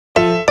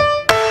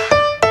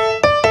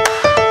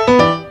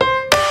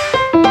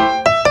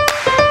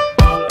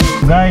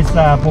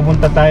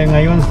pupunta tayo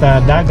ngayon sa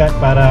dagat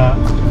para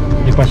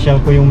ipasyal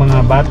ko yung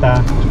mga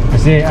bata.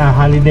 Kasi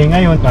holiday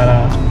ngayon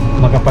para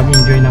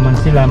makapag-enjoy naman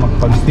sila,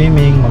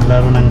 makapag-swimming,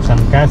 maglaro ng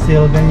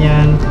sandcastle,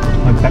 ganyan,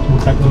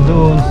 magtakbo-takbo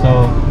doon.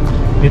 So,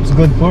 it's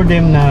good for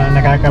them na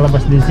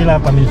nakakalabas din sila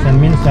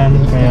paminsan-minsan.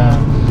 Kaya,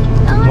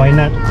 why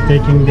not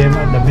taking them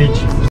at the beach?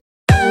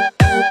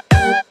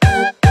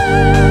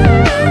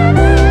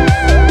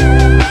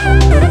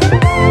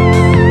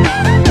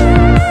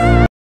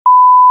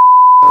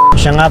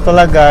 Siya nga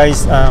pala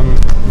guys,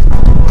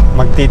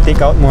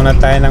 magti-take out muna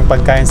tayo ng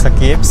pagkain sa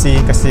KFC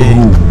kasi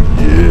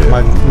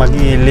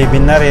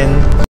mag-i-live-in na rin.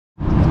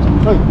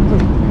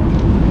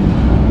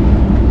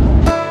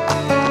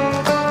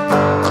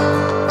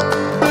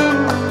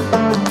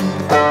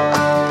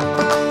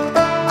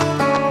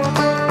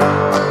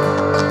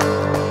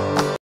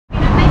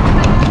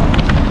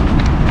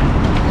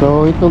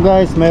 So ito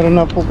guys,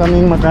 mayroon na po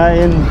kaming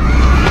makain.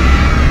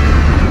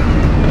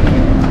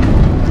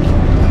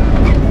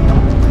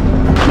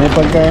 May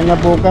pagkain na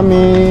po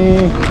kami.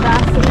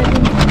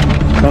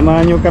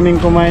 Samahan nyo kaming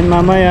kumain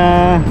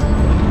mamaya.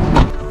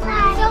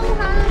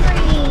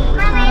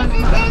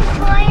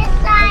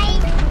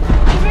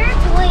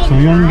 So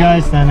yun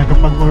guys,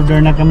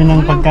 nakapag-order na kami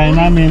ng pagkain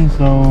namin.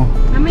 So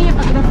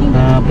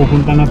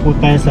pupunta na po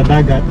tayo sa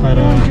dagat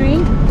para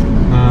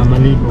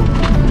maligo.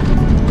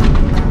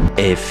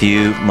 A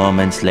few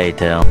moments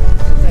later.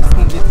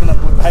 Dito na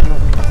po tayo.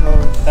 So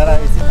tara,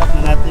 isit up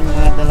na natin yung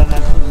mga dala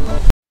natin.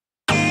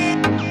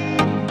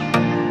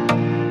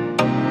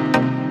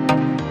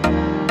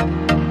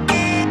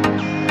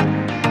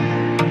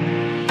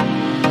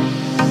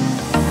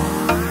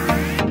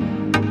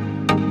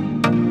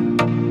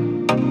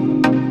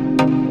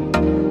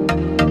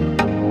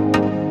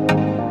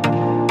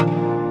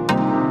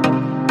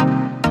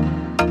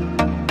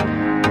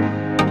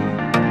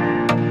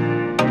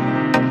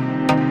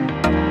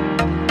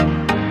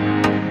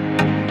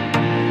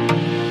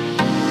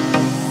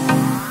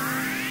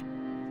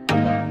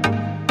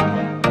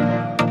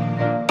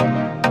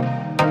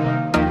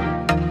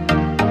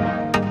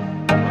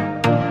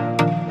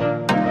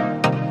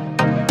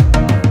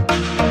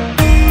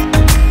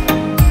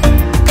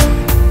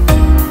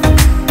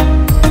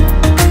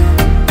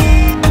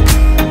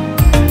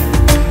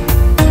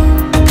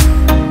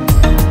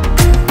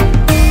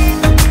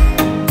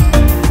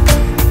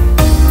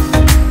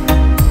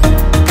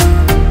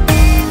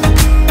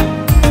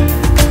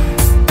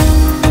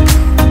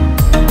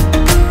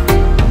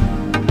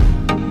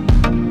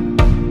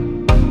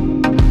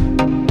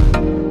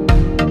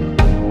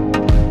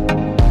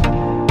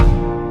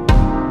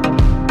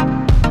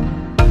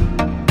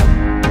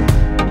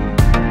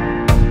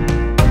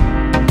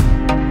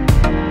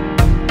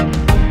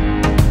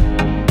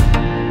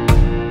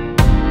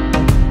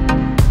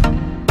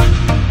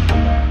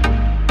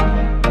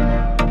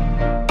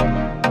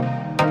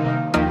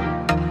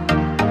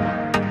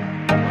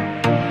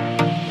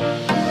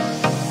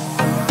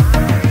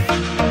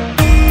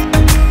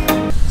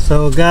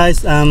 So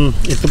guys,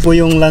 ito po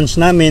yung lunch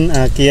namin,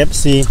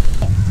 KFC.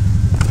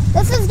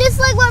 This is just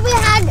like what we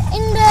had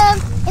in the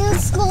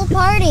school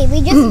party. We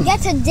just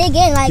get to dig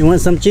in. Like, you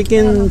want some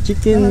chicken?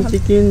 Chicken.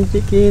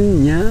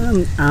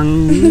 Yum.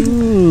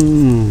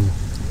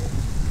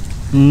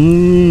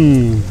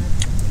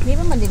 Di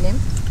ba madilim?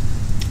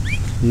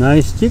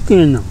 Nice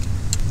chicken.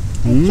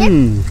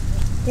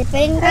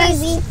 Dipping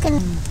crazy.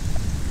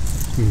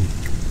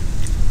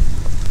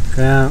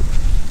 Kaya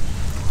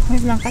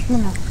Where's lang cut mo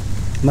na?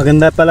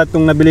 maganda pala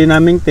itong nabili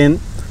naming tent.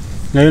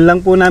 Ngayon lang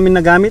po namin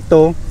nagamit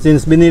to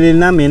since binili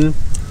namin.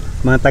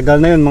 Mga tagal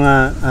na yun, mga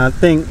I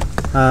think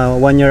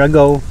 1 year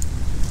ago.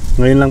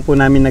 Ngayon lang po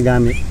namin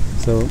nagamit.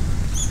 So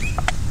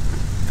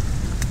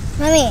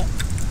Mami,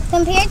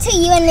 compared to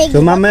you and Nico.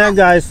 So mamaya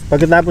guys,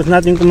 pagkatapos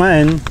natin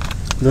kumain,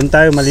 doon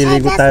tayo,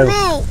 maliligo tayo.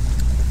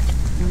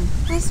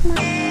 That's my.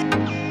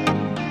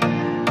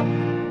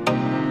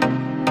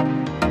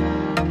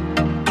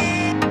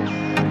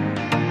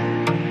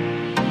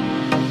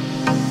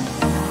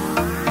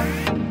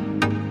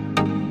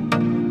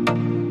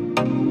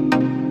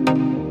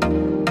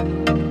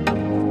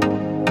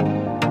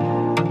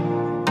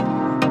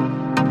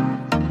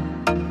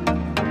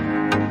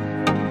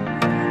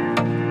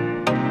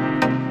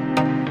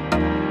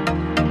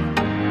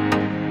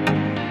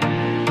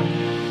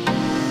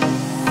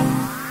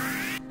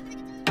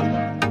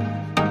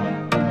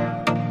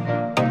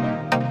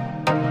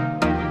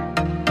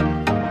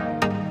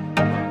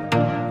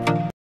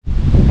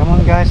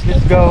 Guys,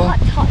 let's go. Hot.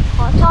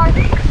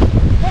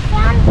 The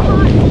fan's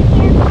hot. Be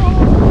careful.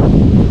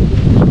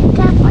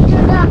 Tap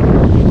onto the.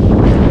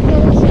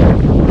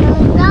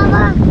 There's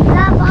lava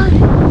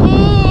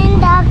in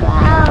the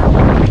ground.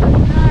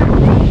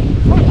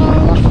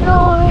 And the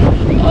floor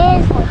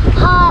is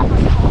hot.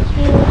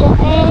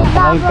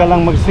 Huwag ka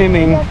lang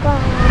mag-swimming.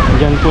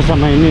 Diyan po sa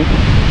mainit.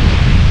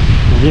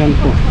 Diyan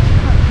po.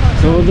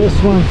 So this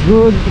one's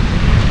good.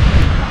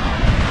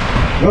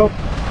 Go.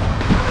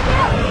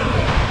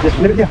 Just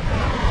leave it here.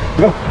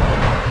 Go.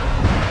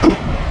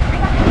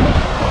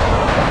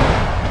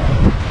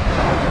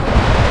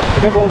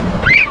 Careful.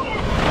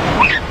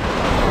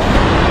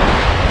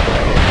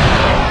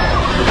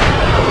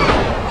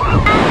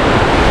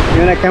 You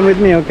wanna come with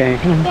me?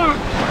 Okay. Yeah.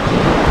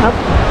 Up.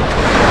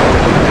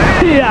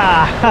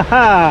 Yeah. Can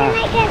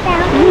I get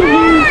down?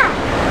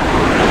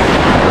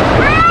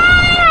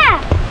 Ah!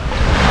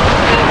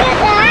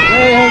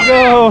 There you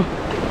go.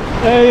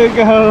 There you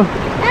go.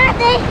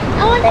 Daddy,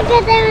 I want to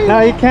get down.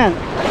 No, you can't.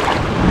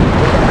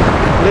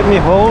 Let me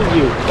hold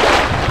you.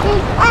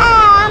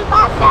 I'm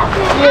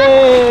passing.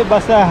 Yay,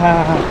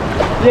 basah.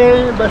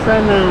 Yay, basah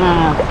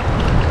na.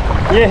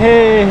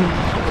 Yay.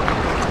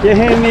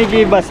 Yay,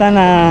 Miggy, basah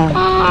na.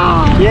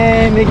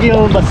 Yay,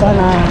 Miguel, basah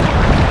na.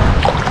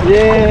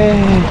 Yay.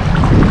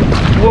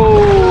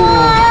 Whoa.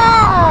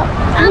 Whoa!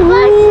 I'm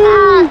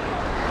passing.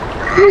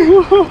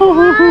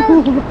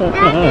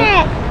 That's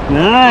it.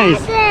 Nice.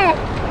 That's it.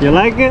 You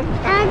like it?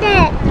 That's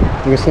it.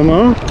 Gusto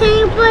mo? Can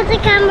you put the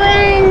camera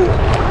in?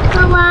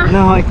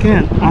 No, I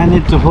can't. I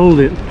need to hold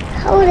it.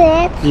 Hold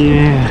it.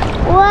 Yeah.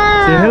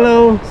 Wow. Say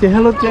hello. Say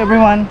hello to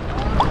everyone.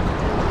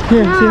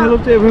 Here, say hello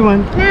to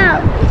everyone. No.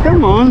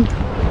 Come on.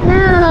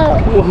 No.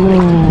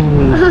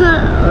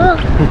 Whoa.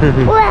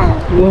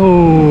 Wow.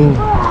 Whoa.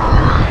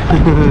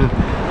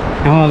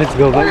 Come on, let's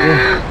go back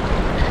there.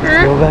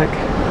 Let's go back.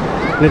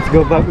 Let's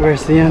go back where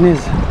Sian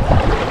is.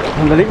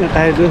 Balik na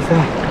tayo doon sa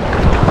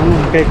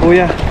kay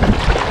Kuya.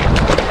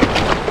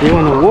 You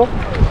wanna walk?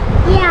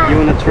 Yeah. You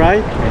wanna try?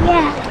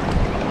 Yeah.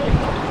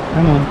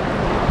 Come on.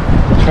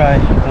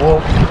 Try. Walk.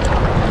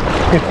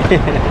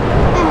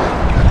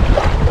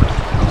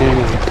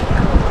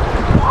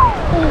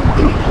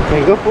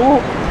 Okay, go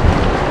walk.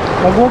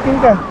 Mag-walking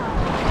ka.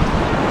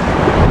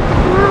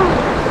 No.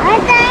 I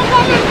think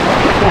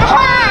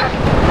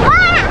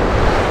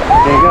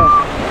Okay, go.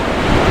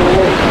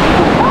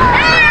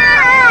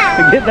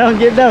 Get down,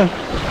 get down.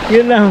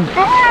 Get down.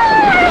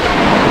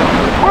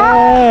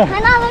 Ah.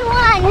 Another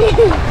one.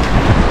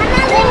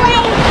 Another way.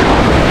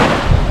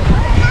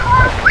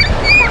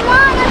 Come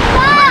on, let's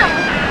go.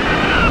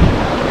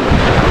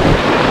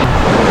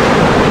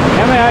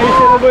 Come here, you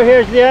sit over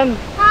here, Sian.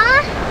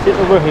 Huh? Sit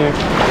over here.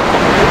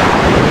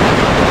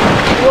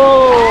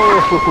 Whoa!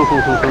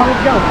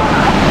 Let's go.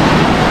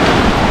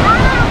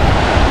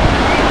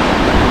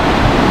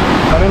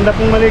 Maganda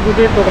pong maligo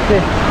dito kasi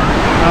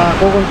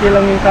kukunti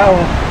lang yung tao.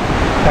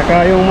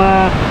 Saka yung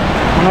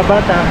mga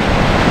bata,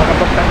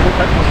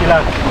 makapagtakbo-takbo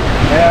sila.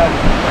 Kaya,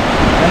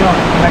 ano,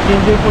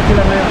 nag-enjoy po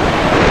sila ngayon.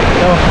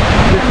 So,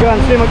 let's go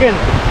and swim again.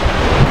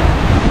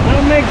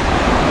 Now, Meg.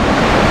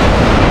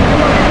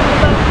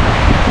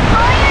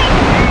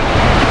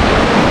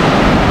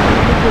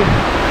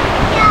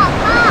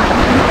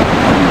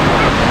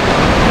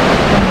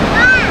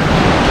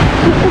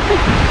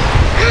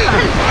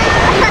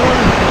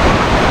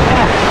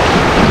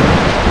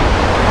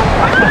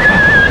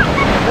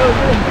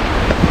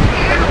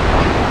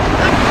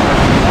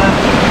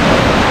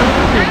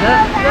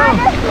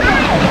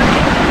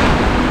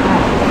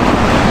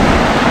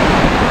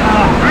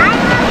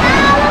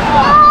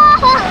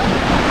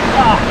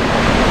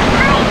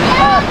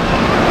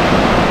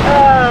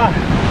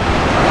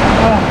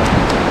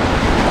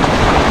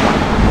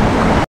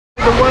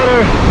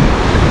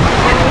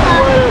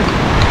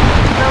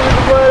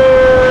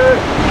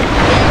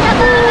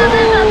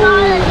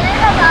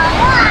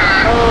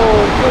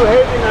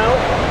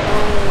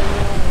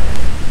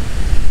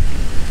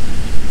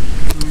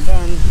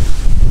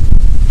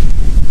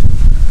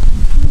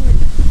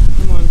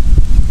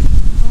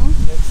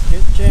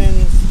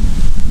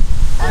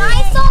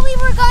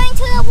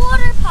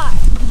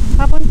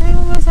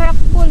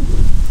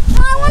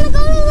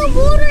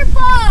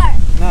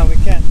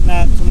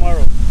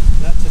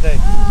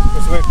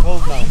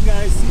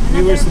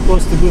 We were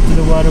supposed to go to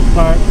the water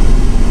park,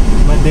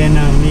 but then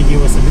Miggy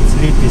was a bit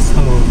sleepy, so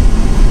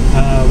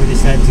we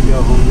decided to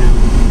go home now.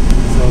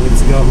 So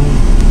let's go home.